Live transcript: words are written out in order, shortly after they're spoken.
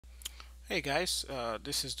Hey guys,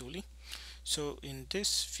 this is Dooley. So in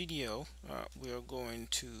this video, we are going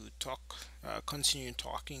to continue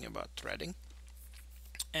talking about threading,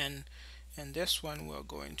 and in this one, we're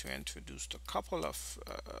going to introduce a couple of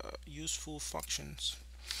useful functions,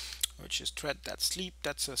 which is Thread.Sleep.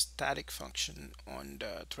 That's a static function on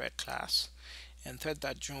the thread class, and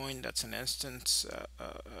Thread.Join. That's an instance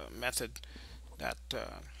method that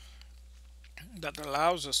that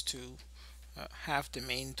allows us to have the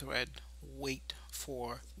main thread wait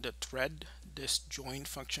for the thread this join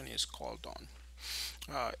function is called on.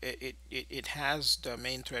 It has the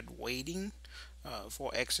main thread waiting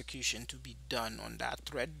for execution to be done on that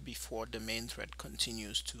thread before the main thread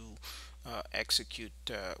continues to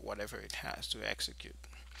execute whatever it has to execute.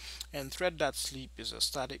 And thread.sleep is a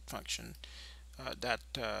static function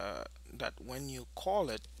that when you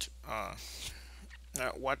call it,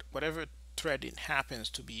 whatever thread it happens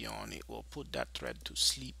to be on, it will put that thread to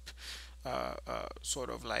sleep, sort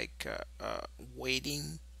of like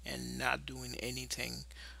waiting and not doing anything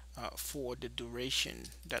for the duration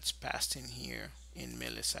that's passed in here in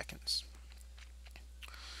milliseconds.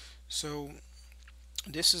 So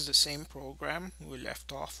this is the same program we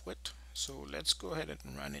left off with. So let's go ahead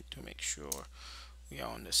and run it to make sure we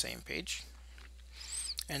are on the same page.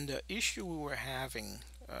 And the issue we were having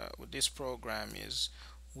with this program is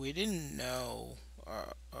we didn't know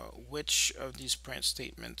which of these print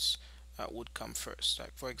statements would come first.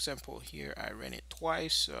 Like for example, here I ran it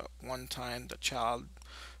twice. One time the child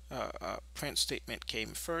print statement came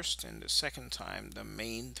first, and the second time the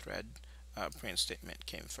main thread print statement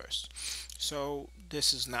came first. So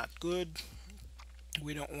this is not good.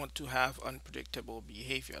 We don't want to have unpredictable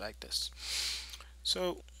behavior like this.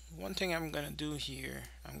 So one thing I'm gonna do here,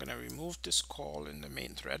 I'm gonna remove this call in the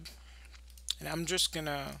main thread, and I'm just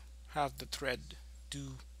gonna have the thread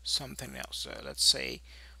do something else. Let's say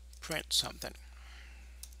print something.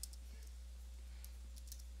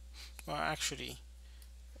 Well, actually,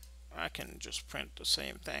 I can just print the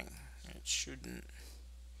same thing. It shouldn't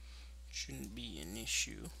be an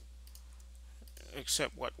issue,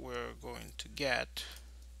 except what we're going to get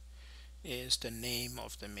is the name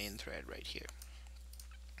of the main thread right here.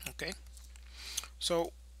 Okay,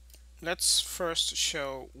 so let's first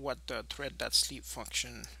show what the thread.sleep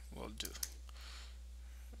function will do.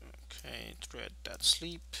 Okay,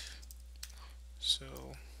 thread.sleep.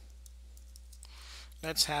 So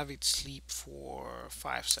let's have it sleep for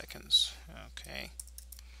 5 seconds. Okay,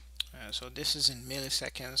 so this is in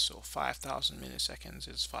milliseconds, so 5,000 milliseconds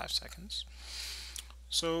is 5 seconds.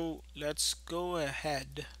 So let's go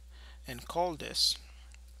ahead and call this.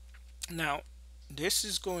 Now this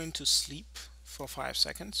is going to sleep for 5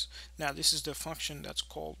 seconds. Now this is the function that's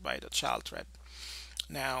called by the child thread.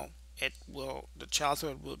 Now the child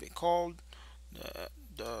thread will be called,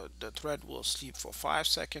 the thread will sleep for 5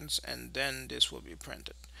 seconds, and then this will be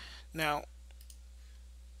printed. Now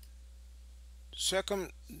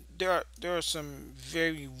there are some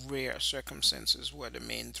very rare circumstances where the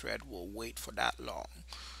main thread will wait for that long.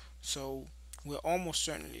 So we're almost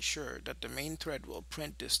certainly sure that the main thread will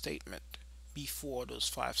print this statement before those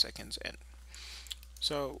 5 seconds end.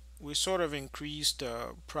 So we sort of increase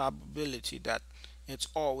the probability that it's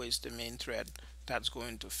always the main thread that's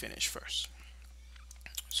going to finish first.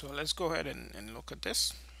 So let's go ahead and look at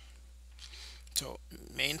this. So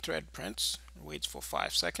main thread prints, waits for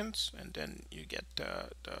 5 seconds, and then you get the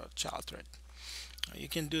child thread. You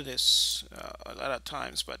can do this a lot of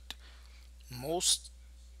times, but most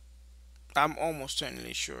I'm almost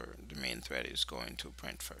certainly sure the main thread is going to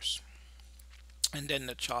print first, and then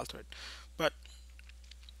the child thread. But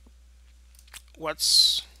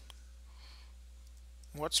what's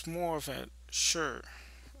more of a sure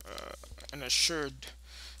an assured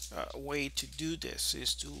way to do this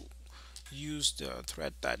is to use the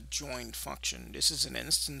Thread.Join function. This is an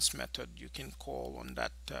instance method you can call on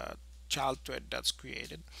that child thread that's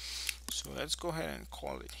created. So let's go ahead and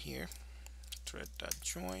call it here,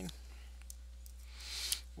 Thread.Join.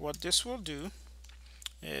 What this will do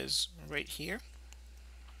is right here,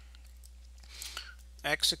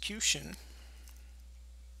 execution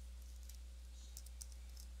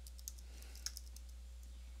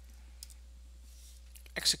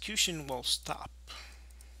will stop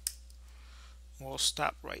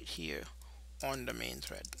right here on the main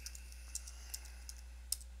thread.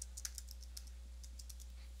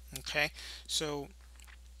 Okay, so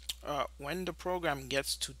when the program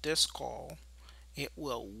gets to this call, it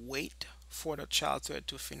will wait for the child thread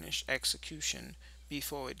to finish execution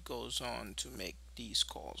before it goes on to make these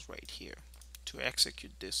calls right here to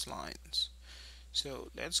execute these lines. So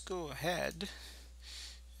let's go ahead,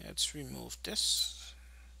 let's remove this,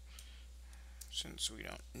 since we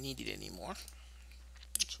don't need it anymore.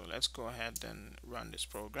 So let's go ahead and run this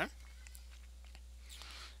program.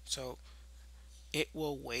 So it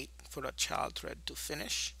will wait for the child thread to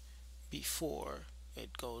finish before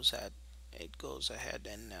it goes ahead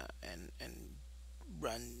and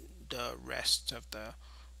run the rest of the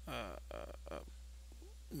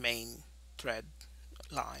main thread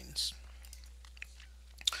lines.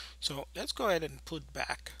 So let's go ahead and put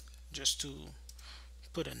back, just to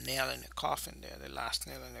put a nail in the coffin there, the last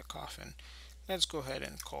nail in the coffin. Let's go ahead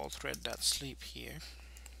and call Thread.Sleep here.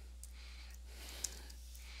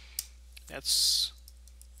 Let's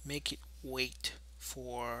make it wait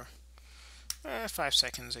for 5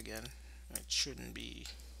 seconds again. It shouldn't be,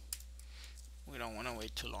 we don't want to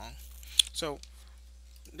wait too long. So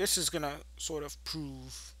this is gonna sort of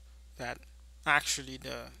prove that actually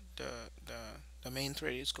the main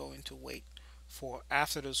thread is going to wait for,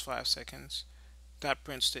 after those 5 seconds, that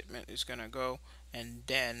print statement is gonna go, and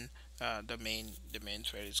then the main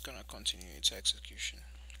thread is gonna continue its execution.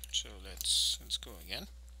 So let's go again.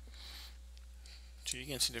 So you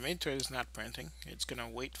can see the main thread is not printing. It's gonna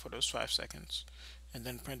wait for those 5 seconds and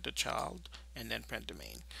then print the child and then print the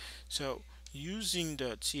main. So using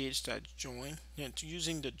the Thread.Join,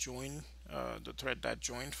 using the join, the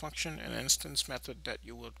Thread.Join function, an instance method that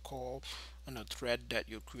you would call on a thread that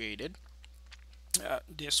you created,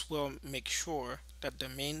 this will make sure that the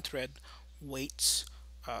main thread waits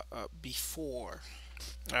before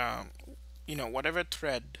whatever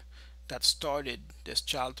thread that started this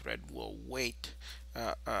child thread will wait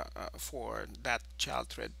for that child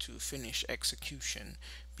thread to finish execution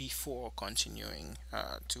before continuing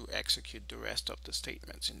to execute the rest of the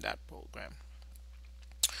statements in that program.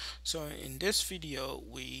 So in this video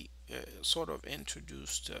we sort of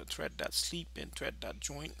introduced Thread.Sleep and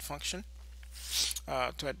Thread.Join function.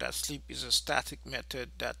 Thread.Sleep is a static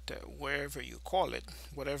method that wherever you call it,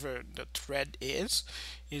 whatever the thread is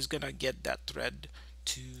gonna get that thread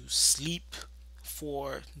to sleep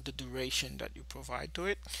for the duration that you provide to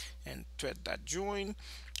it. And Thread.Join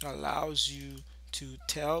allows you to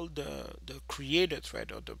tell the creator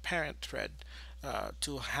thread or the parent thread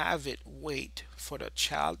to have it wait for the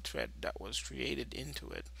child thread that was created into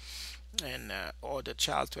it, and or the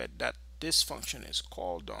child thread that this function is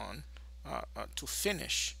called on to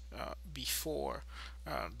finish before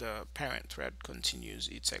the parent thread continues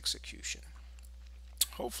its execution.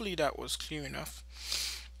 Hopefully that was clear enough.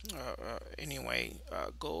 Anyway,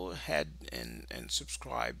 go ahead and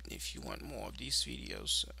subscribe if you want more of these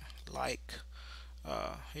videos.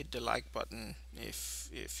 Hit the like button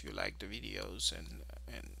if you like the videos, and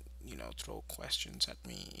throw questions at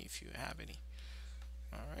me if you have any.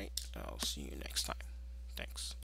 All right, I'll see you next time. Thanks.